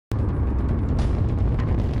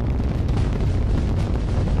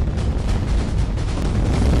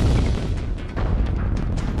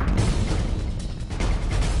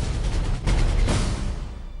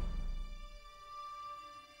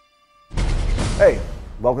Hey,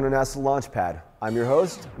 welcome to NASA Launchpad. I'm your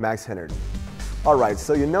host, Max Hennard. All right,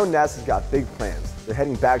 so you know NASA's got big plans. They're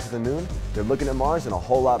heading back to the moon, they're looking at Mars, and a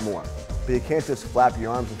whole lot more. But you can't just flap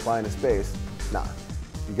your arms and fly into space. Nah,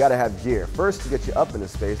 you gotta have gear. First to get you up into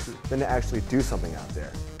space, then to actually do something out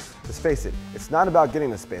there. Let's face it, it's not about getting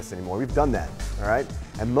to space anymore. We've done that, all right?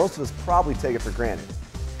 And most of us probably take it for granted.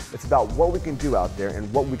 It's about what we can do out there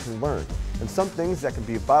and what we can learn. And some things that can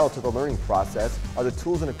be vital to the learning process are the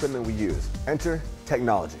tools and equipment we use. Enter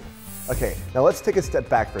technology. Okay, now let's take a step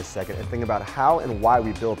back for a second and think about how and why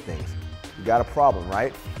we build things. You got a problem,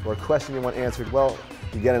 right? Or a question you want answered, well,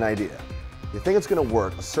 you get an idea. You think it's gonna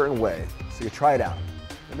work a certain way, so you try it out.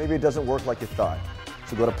 And maybe it doesn't work like you thought,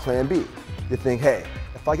 so go to plan B. You think, hey,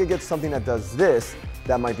 if I could get something that does this,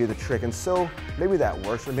 that might do the trick, and so maybe that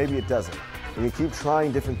works, or maybe it doesn't. And you keep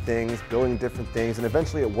trying different things, building different things, and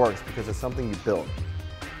eventually it works because it's something you build.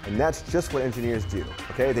 And that's just what engineers do,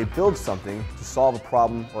 okay? They build something to solve a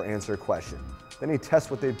problem or answer a question. Then they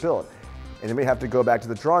test what they built. And they may have to go back to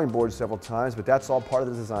the drawing board several times, but that's all part of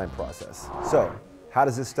the design process. So, how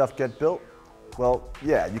does this stuff get built? Well,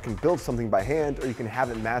 yeah, you can build something by hand or you can have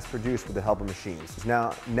it mass-produced with the help of machines. Now,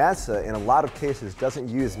 NASA, in a lot of cases, doesn't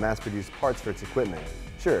use mass-produced parts for its equipment.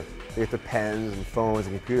 Sure, they get their pens and phones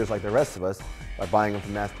and computers like the rest of us by buying them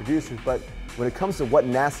from mass producers, but when it comes to what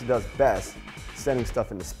NASA does best, sending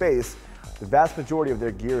stuff into space, the vast majority of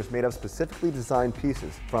their gear is made of specifically designed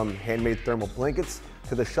pieces, from handmade thermal blankets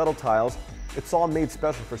to the shuttle tiles. It's all made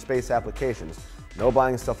special for space applications. No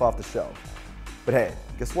buying stuff off the shelf. But hey,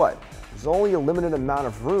 guess what? There's only a limited amount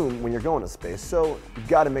of room when you're going to space, so you've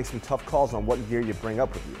got to make some tough calls on what gear you bring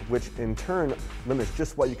up with you, which in turn limits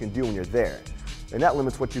just what you can do when you're there. And that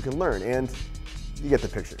limits what you can learn, and you get the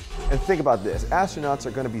picture. And think about this, astronauts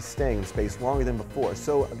are going to be staying in space longer than before,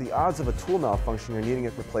 so the odds of a tool malfunction or needing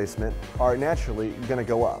a replacement are naturally going to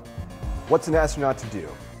go up. What's an astronaut to do?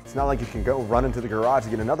 It's not like you can go run into the garage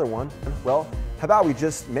and get another one. Well, how about we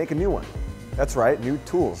just make a new one? That's right, new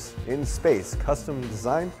tools in space, custom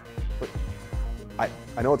design. But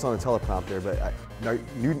I know it's on the teleprompter, but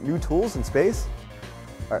new tools in space?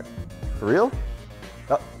 All right, for real?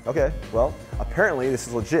 Oh, okay, well, apparently this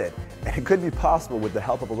is legit, and it could be possible with the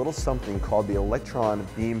help of a little something called the Electron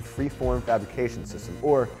Beam Freeform Fabrication System,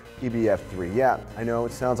 or EBF3. Yeah, I know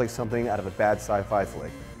it sounds like something out of a bad sci-fi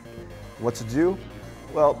flick. What's it do?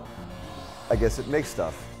 Well, I guess it makes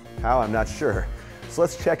stuff. How? I'm not sure. So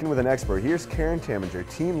let's check in with an expert. Here's Karen Taminger,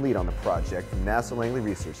 team lead on the project from NASA Langley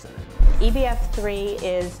Research Center. EBF3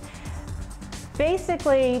 is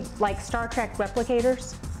basically like Star Trek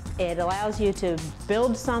replicators. It allows you to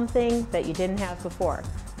build something that you didn't have before.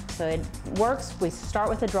 So it works, we start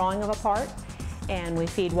with a drawing of a part and we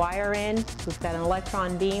feed wire in. We've got an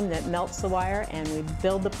electron beam that melts the wire and we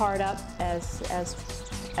build the part up as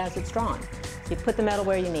it's drawn. So you put the metal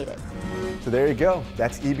where you need it. So there you go,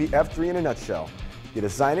 that's EBF3 in a nutshell. You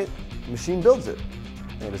design it, the machine builds it.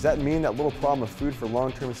 Now, does that mean that little problem of food for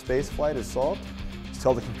long-term space flight is solved? Just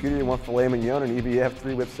tell the computer you want filet mignon and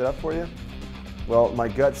EBF3 whips it up for you? Well, my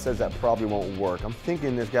gut says that probably won't work. I'm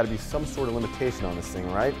thinking there's got to be some sort of limitation on this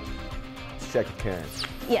thing, right? Let's check with Karen.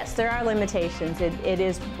 Yes, there are limitations.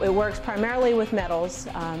 It works primarily with metals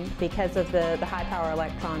because of the high-power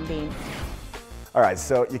electron beam. All right,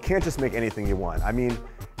 so you can't just make anything you want. I mean,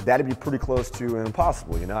 that'd be pretty close to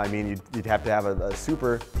impossible, you know? I mean, you'd have to have a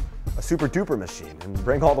super duper machine and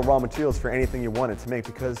bring all the raw materials for anything you wanted to make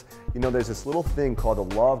because, you know, there's this little thing called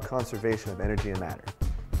the law of conservation of energy and matter.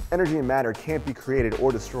 Energy and matter can't be created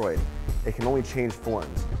or destroyed. It can only change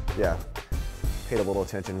forms. Yeah, paid a little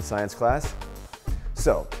attention in science class.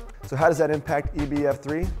 So how does that impact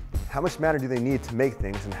EBF3? How much matter do they need to make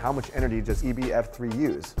things and how much energy does EBF3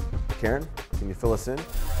 use? Karen, can you fill us in?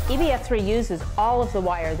 EBF3 uses all of the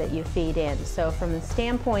wire that you feed in. So from the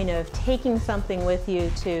standpoint of taking something with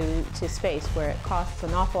you to space where it costs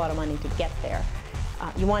an awful lot of money to get there,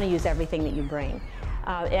 you want to use everything that you bring.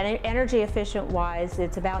 Energy efficient wise,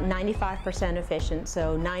 it's about 95% efficient,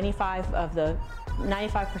 so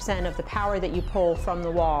 95% of the power that you pull from the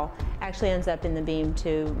wall actually ends up in the beam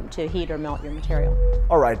to heat or melt your material.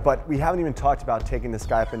 All right, but we haven't even talked about taking this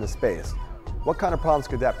guy up into space. What kind of problems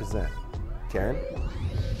could that present? Karen?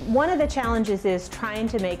 One of the challenges is trying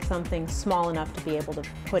to make something small enough to be able to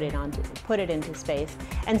put it into space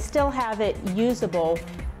and still have it usable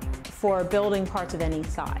for building parts of any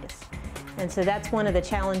size. And so that's one of the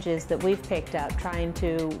challenges that we've picked up, trying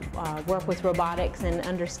to work with robotics and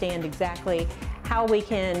understand exactly how we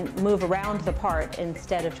can move around the part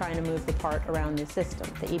instead of trying to move the part around the system,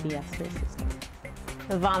 the EBF3 system.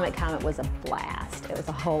 The Vomit Comet was a blast. It was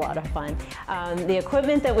a whole lot of fun. The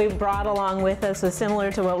equipment that we brought along with us was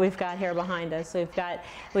similar to what we've got here behind us.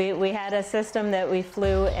 We had a system that we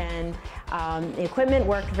flew, and the equipment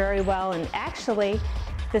worked very well. And actually,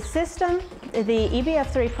 the system, the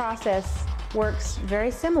EBF3 process, works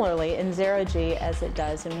very similarly in 0G as it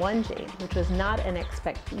does in 1G, which was not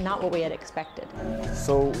what we had expected.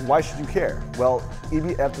 So why should you care? Well,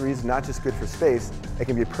 EBF3 is not just good for space, it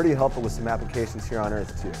can be pretty helpful with some applications here on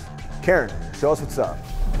Earth too. Karen, show us what's up.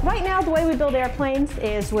 Right now, the way we build airplanes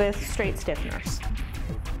is with straight stiffeners.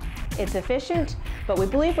 It's efficient, but we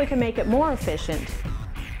believe we can make it more efficient.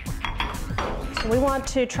 So we want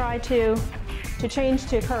to try to change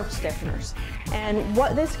to curved stiffeners. And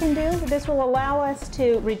what this can do, this will allow us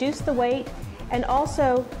to reduce the weight and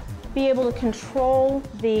also be able to control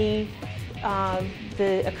the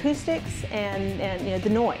acoustics and the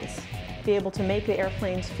noise. Be able to make the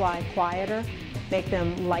airplanes fly quieter, make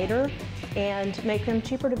them lighter, and make them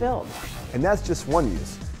cheaper to build. And that's just one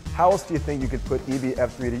use. How else do you think you could put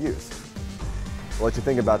EBF3 to use? We'll let you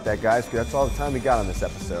think about that, guys, because that's all the time we got on this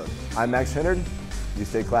episode. I'm Max Hennard. You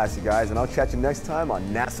stay classy, guys, and I'll catch you next time on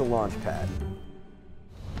NASA Launchpad.